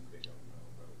surprising they don't know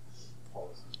about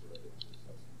policies related to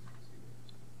substance use.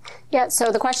 Yeah,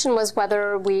 so the question was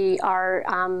whether we are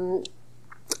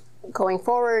going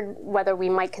forward, whether we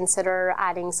might consider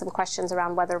adding some questions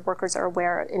around whether workers are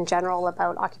aware in general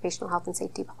about occupational health and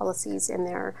safety policies in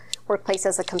their workplace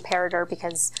as a comparator,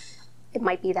 because it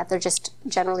might be that they're just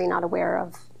generally not aware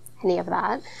of any of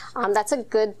that. That's a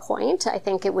good point. I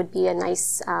think it would be a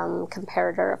nice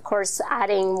comparator. Of course,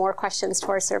 adding more questions to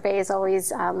our survey is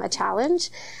always a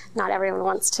challenge. Not everyone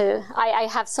wants to. I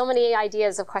have so many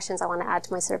ideas of questions I want to add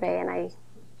to my survey, and I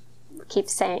keep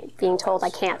being told I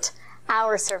can't.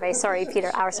 Our survey, sorry, Peter,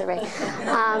 our survey.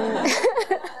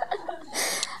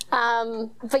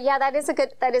 But yeah, that is a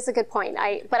good point.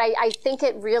 I think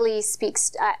it really speaks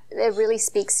to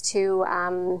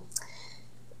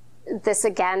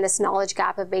this knowledge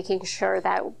gap of making sure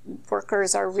that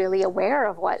workers are really aware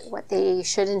of what they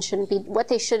should and shouldn't be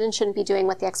doing,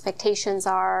 what the expectations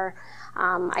are.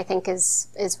 I think is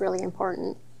really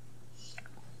important.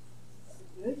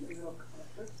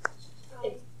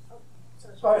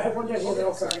 I have one down here that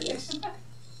also yes.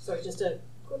 Sorry, just a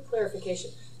quick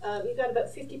clarification. You got about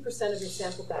 50% of your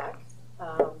sample back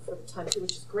for the time 2,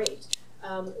 which is great.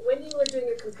 When you were doing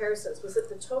your comparisons, was it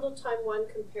the total time 1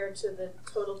 compared to the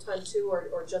total time 2,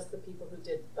 or just the people who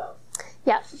did both?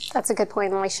 Yeah, that's a good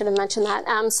point, and I should have mentioned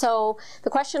that. So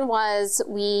the question was,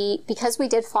 because we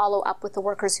did follow up with the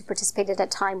workers who participated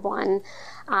at time 1,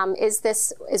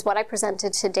 is what I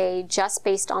presented today just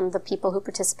based on the people who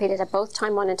participated at both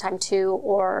time 1 and time 2,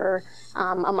 or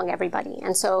among everybody?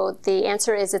 And so the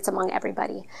answer is it's among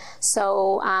everybody.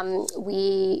 So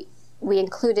we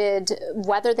included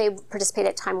whether they participate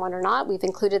at time 1 or not. We've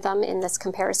included them in this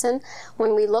comparison.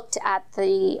 When we looked at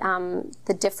the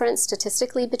difference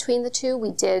statistically between the two,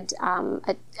 we did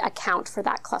account for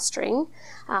that clustering,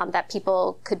 that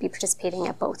people could be participating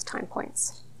at both time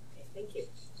points. Okay, thank you.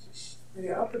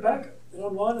 Yeah, up the back, then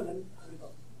online, and then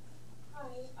Hi,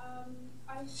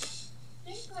 I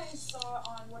think I saw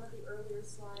on one of the earlier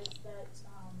slides that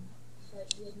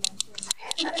that you had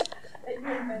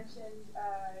mentioned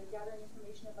gathering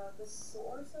information about the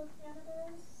source of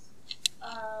cannabis.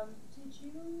 Did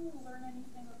you learn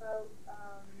anything about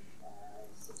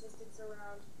statistics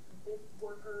around if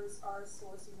workers are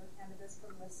sourcing their cannabis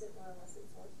from licit or illicit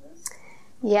sources?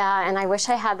 Yeah, and I wish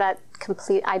I had that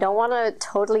complete. I don't want to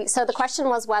totally. So the question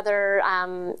was whether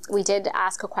we did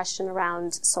ask a question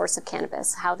around source of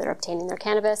cannabis, how they're obtaining their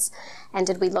cannabis, and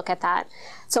did we look at that?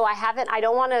 So I haven't. I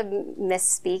don't want to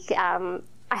misspeak.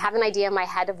 I have an idea in my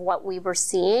head of what we were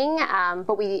seeing,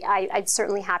 but I'd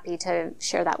certainly happy to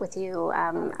share that with you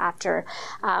after.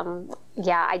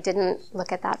 Yeah, I didn't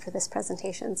look at that for this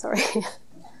presentation. Sorry.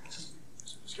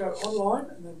 let's go online,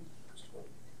 and then.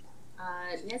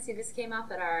 Nancy, this came up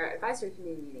at our advisory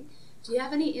committee meeting. Do you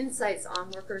have any insights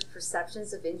on workers'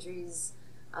 perceptions of injuries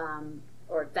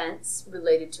or events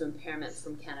related to impairment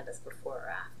from cannabis before or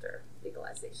after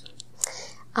legalization?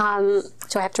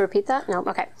 Do I have to repeat that? No?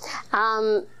 Okay.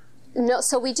 No,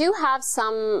 so we do have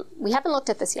some, we haven't looked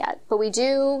at this yet, but we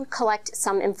do collect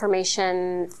some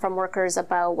information from workers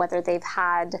about whether they've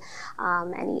had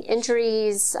any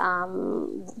injuries,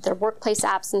 their workplace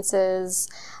absences,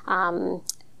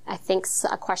 I think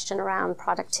a question around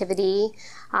productivity.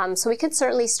 So we could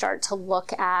certainly start to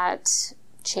look at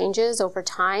changes over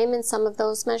time in some of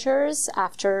those measures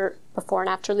before and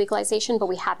after legalization, but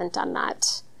we haven't done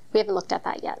that. We haven't looked at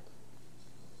that yet.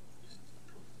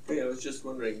 Hey, I was just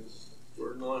wondering,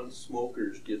 for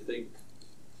non-smokers, do you think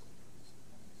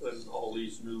when all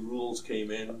these new rules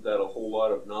came in that a whole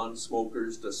lot of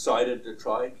non-smokers decided to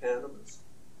try cannabis?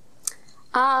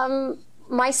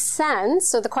 My sense,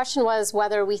 so the question was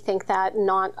whether we think that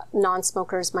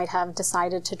non-smokers might have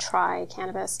decided to try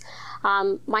cannabis.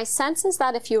 My sense is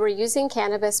that if you were using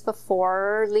cannabis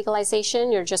before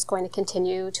legalization, you're just going to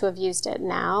continue to have used it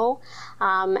now.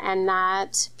 And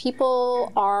that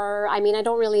people are, I mean, I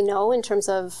don't really know in terms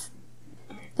of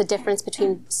the difference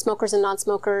between smokers and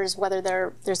non-smokers, whether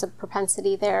there's a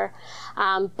propensity there.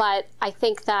 But I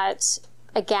think that,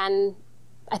 again,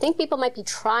 I think people might be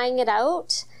trying it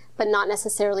out, but not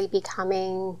necessarily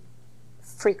becoming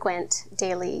frequent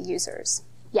daily users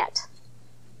yet.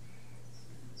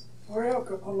 All right, I'll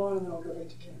go online and then I'll go back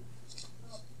to Ken.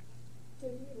 Do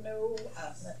you know,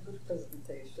 good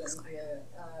presentation,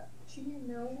 do you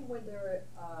know whether,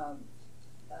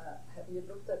 have you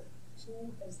looked at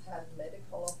who has had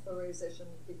medical authorization?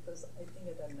 Because I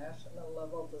think at a national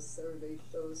level, the survey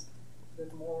shows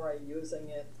that more are using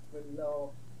it with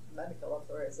no medical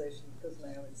authorization because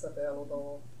now it's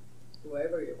available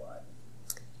whoever you want.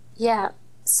 Yeah,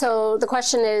 so the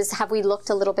question is, have we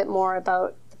looked a little bit more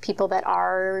about the people that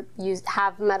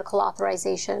have medical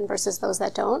authorization versus those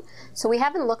that don't? So we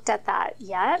haven't looked at that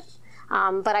yet,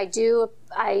 but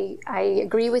I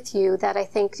agree with you that I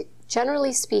think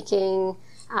generally speaking,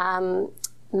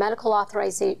 medical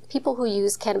authorization, people who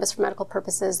use cannabis for medical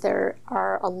purposes, there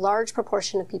are a large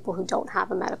proportion of people who don't have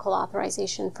a medical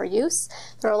authorization for use.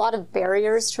 There are a lot of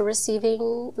barriers to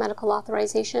receiving medical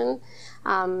authorization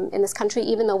in this country,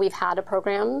 even though we've had a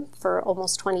program for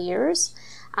almost 20 years.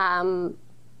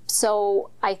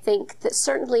 So I think that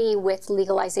certainly with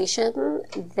legalization,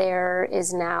 there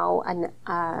is now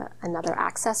another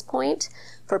access point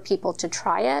for people to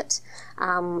try it.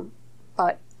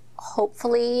 But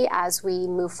hopefully, as we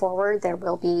move forward, there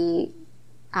will be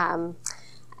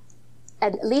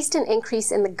at least an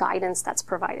increase in the guidance that's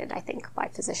provided, I think, by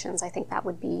physicians. I think that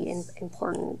would be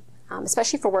important,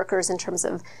 especially for workers in terms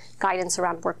of guidance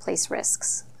around workplace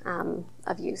risks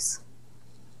of use.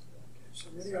 So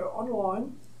I'm going to go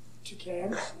online to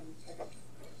Ken.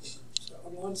 So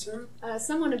online, Sarah?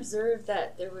 Someone observed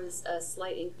that there was a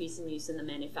slight increase in use in the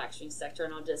manufacturing sector,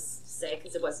 and I'll just say,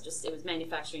 because it was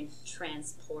manufacturing,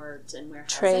 transport, and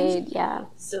warehousing. Trade, yeah.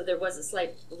 So there was a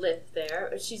slight lift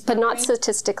there. But not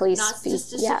statistically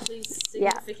significant.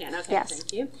 Yeah. Okay, yes.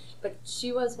 Thank you. But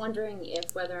she was wondering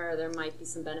if whether there might be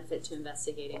some benefit to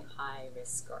investigating high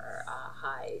risk or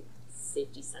high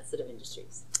safety sensitive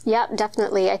industries. Yeah,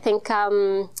 definitely. I think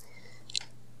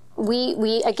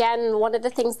we again, one of the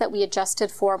things that we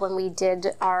adjusted for when we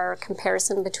did our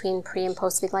comparison between pre and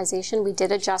post legalization, we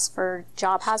did adjust for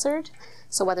job hazard.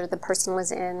 So whether the person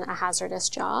was in a hazardous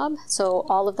job. So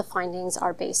all of the findings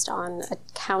are based on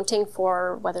accounting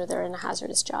for whether they're in a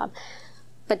hazardous job.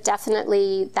 But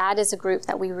definitely that is a group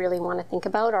that we really want to think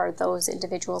about, are those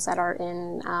individuals that are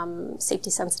in safety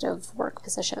sensitive work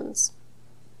positions.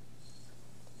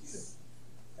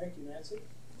 Thank you, Nancy.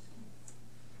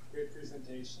 Great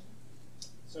presentation.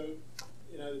 So,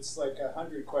 you know, it's like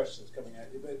 100 questions coming at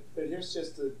you, but here's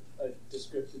just a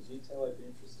descriptive detail I'd be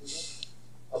interested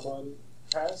in. Among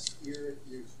past year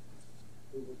youth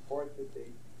who report that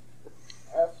they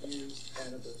have used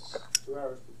cannabis 2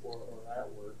 hours before or at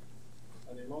work,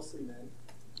 are they mostly men?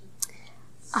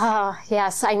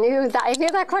 Yes, I knew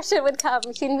that question would come.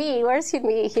 Hyunmi, where's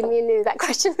Hyunmi? Hyunmi knew that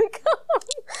question would come.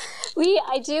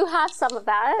 I do have some of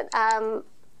that.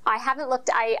 I haven't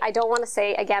looked, I don't want to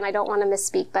say, again, I don't want to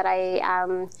misspeak, but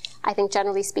I think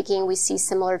generally speaking, we see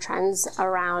similar trends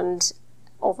around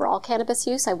overall cannabis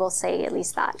use. I will say at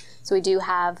least that. So we do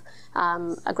have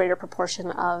a greater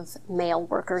proportion of male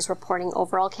workers reporting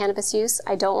overall cannabis use.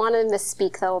 I don't want to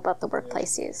misspeak though about the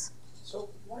workplace use. So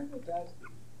why would that be?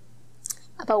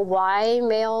 About why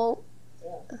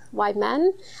why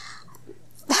men?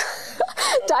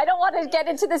 I don't want to get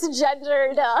into this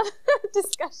gendered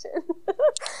discussion,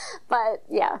 but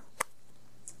yeah.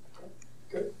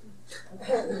 Good.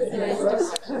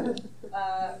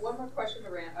 One more question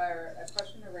around, or a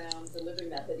question around delivery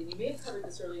method, and you may have covered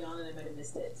this early on and I might have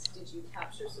missed it. Did you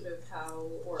capture sort of how,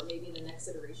 or maybe in the next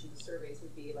iteration of surveys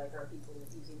would be like, are people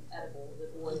using edible, is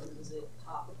it oil, is it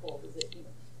topical, is it, you know,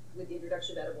 with the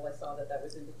introduction of edible, I saw that that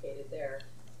was indicated there,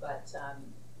 but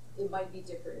it might be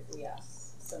different if we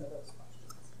ask some of those questions.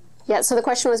 Yeah, so the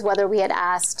question was whether we had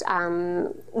asked,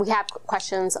 we have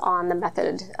questions on the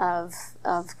method of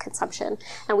consumption,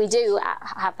 and we do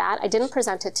have that. I didn't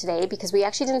present it today because we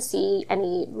actually didn't see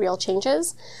any real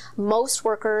changes. Most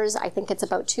workers, I think it's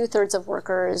about 2/3 of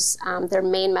workers, their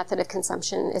main method of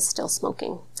consumption is still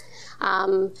smoking.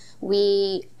 Again,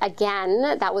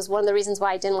 that was one of the reasons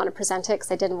why I didn't want to present it,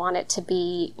 because I didn't want it to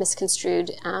be misconstrued.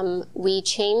 We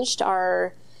changed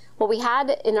what we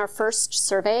had in our first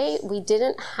survey, we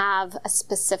didn't have a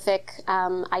specific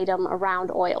item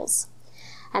around oils.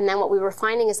 And then what we were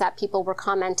finding is that people were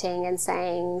commenting and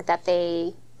saying that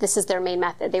this is their main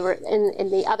method. They were in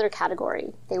the other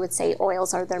category. They would say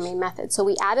oils are their main method. So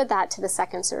we added that to the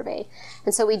second survey.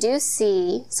 And so we do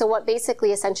see, so what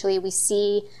basically essentially we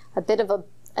see a bit of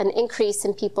an increase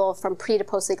in people from pre to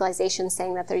post legalization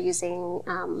saying that they're using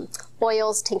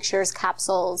oils, tinctures,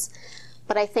 capsules.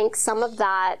 But I think some of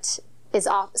that is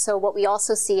off. So what we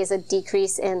also see is a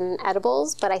decrease in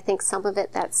edibles, but I think some of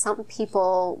it that some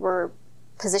people were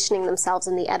positioning themselves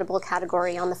in the edible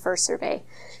category on the first survey.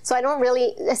 So I don't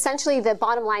really, essentially the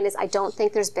bottom line is I don't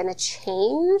think there's been a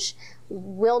change.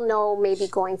 We'll know maybe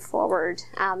going forward,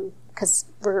 because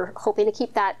we're hoping to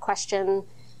keep that question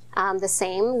the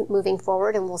same moving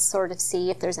forward, and we'll sort of see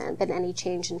if there's been any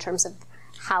change in terms of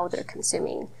how they're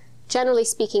consuming. Generally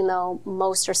speaking, though,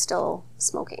 most are still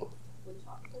smoking. Would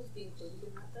topicals be included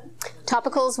in that then?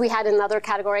 Topicals, we had another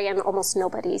category, and almost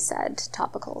nobody said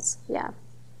topicals. Yeah.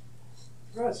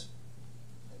 Russ.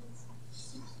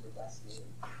 Seems super fascinating.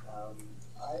 I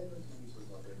was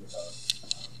wondering about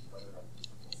whether or not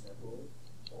the sample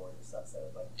or the subset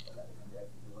of like 1100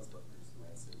 active workers who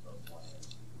answered both 1 and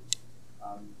 2.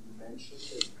 You mentioned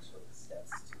that you took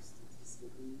steps to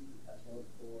statistically account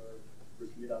for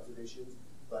repeated observations.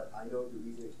 But I know the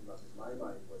reason it came up in my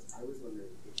mind was I was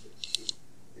wondering if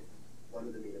one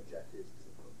of the main objectives is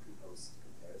a pre-post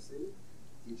comparison.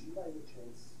 Did you by any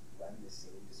chance run the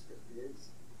same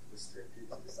descriptives restricted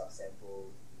to the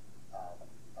subsample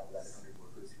 1,100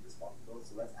 workers who responded to those?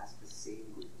 So let's ask the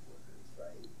same group of workers,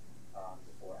 right?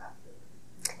 Before, after.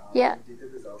 Yeah. Did the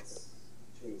results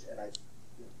change? And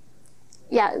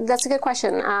Yeah, that's a good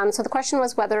question. So the question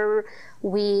was whether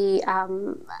we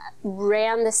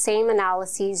ran the same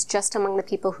analyses just among the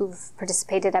people who've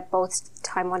participated at both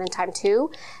time 1 and time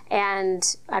 2.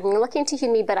 And I'm looking to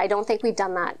Hyunmi, but I don't think we've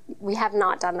done that. We have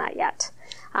not done that yet.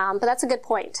 But that's a good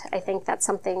point. I think that's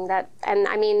something that, and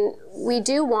I mean, we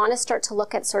do want to start to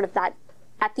look at sort of that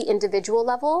at the individual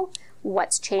level,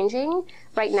 what's changing.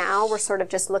 Right now, we're sort of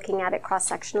just looking at it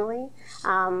cross-sectionally.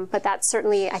 But that's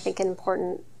certainly, I think, an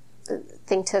important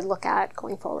thing to look at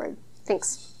going forward.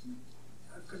 Thanks.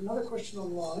 I've got another question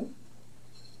online.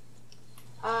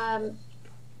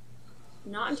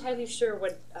 Not entirely sure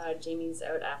what Jamie's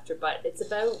out after, but it's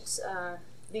about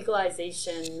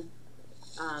legalization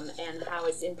and how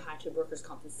it's impacted workers'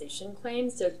 compensation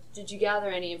claims. So did you gather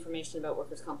any information about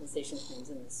workers' compensation claims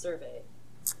in the survey?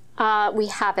 We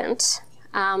haven't,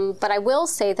 but I will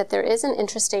say that there is an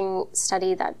interesting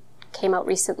study that came out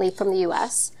recently from the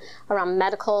US around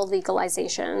medical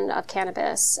legalization of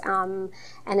cannabis. And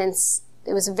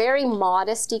it was a very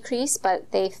modest decrease,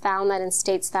 but they found that in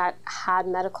states that had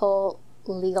medical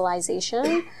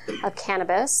legalization of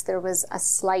cannabis, there was a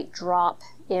slight drop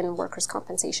in workers'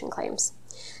 compensation claims.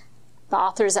 The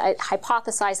authors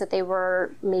hypothesized that they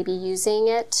were maybe using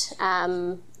it,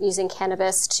 using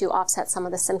cannabis to offset some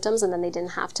of the symptoms, and then they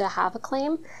didn't have to have a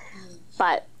claim.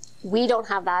 But we don't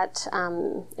have that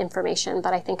information,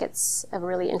 but I think it's a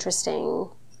really interesting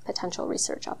potential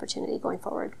research opportunity going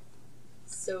forward.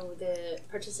 So the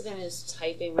participant is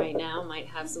typing right now, might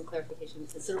have some clarification.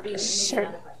 So it'll be Sure.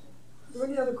 another question. Are there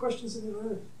any other questions in the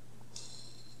room?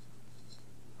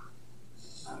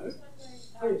 No? I was wondering,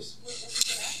 Please.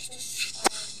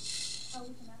 how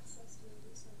we can access your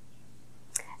research.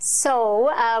 So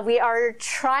we are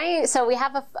trying, so we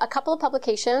have a couple of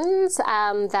publications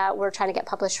that we're trying to get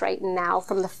published right now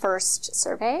from the first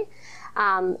survey.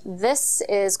 This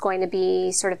is going to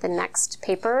be sort of the next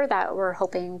paper that we're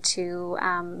hoping to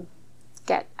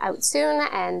get out soon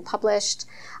and published.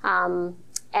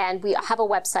 And we have a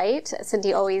website.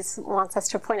 Cindy always wants us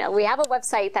to point out, we have a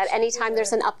website that anytime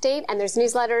there's an update, and there's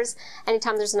newsletters,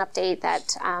 anytime there's an update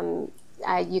that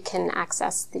you can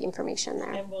access the information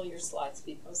there. And will your slides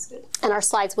be posted? And our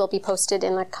slides will be posted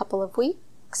in a couple of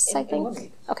weeks, I think.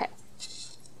 Okay. Okay.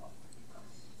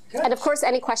 And of course,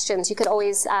 any questions, you could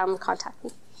always contact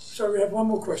me. So we have one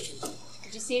more question.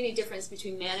 Did you see any difference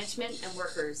between management and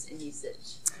workers in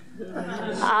usage?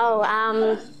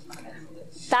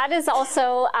 That is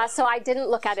also, so I didn't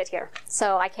look at it here,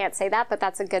 so I can't say that, but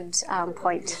that's a good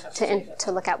point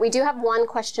to look at. We do have one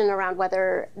question around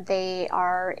whether they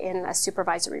are in a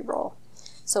supervisory role.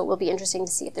 So it will be interesting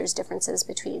to see if there's differences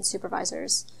between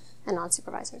supervisors and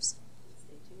non-supervisors.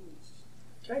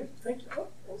 Okay, thank you.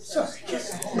 Oh, sorry.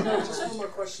 Just one more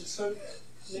question. So,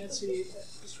 Nancy,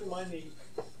 just remind me,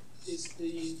 is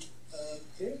the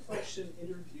data collection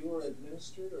interviewer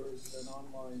administered, or is it an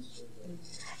online survey?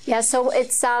 Yeah, so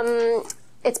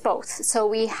it's both. So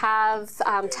we have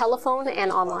telephone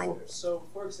and online. So,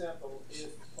 for example, if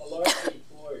a large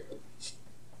employer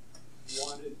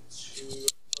wanted to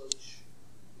approach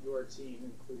your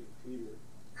team, including Peter,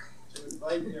 to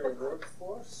invite their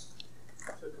workforce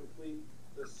to complete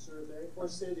the survey, or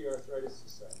say the Arthritis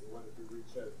Society wanted to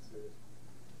reach out to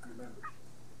your membership,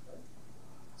 right?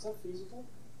 Is that feasible?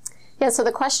 Yeah, so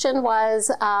the question was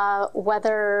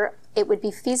whether it would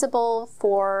be feasible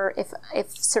for if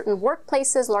certain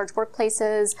workplaces, large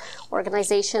workplaces,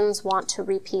 organizations want to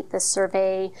repeat this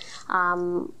survey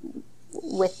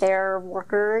with their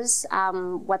workers,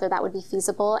 whether that would be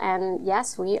feasible. And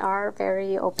yes, we are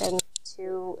very open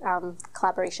to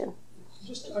collaboration.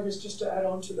 I guess just to add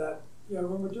on to that,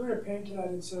 when we're doing a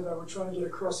pan-Canadian survey, we're trying to get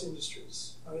across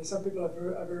industries. I mean, some people have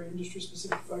a very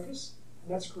industry-specific focus,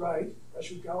 and that's great. They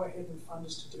should go ahead and fund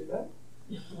us to do that.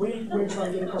 We're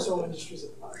trying to get across all industries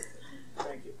at the moment.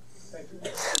 Thank you. Thank you.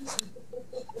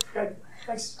 Okay,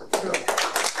 thanks.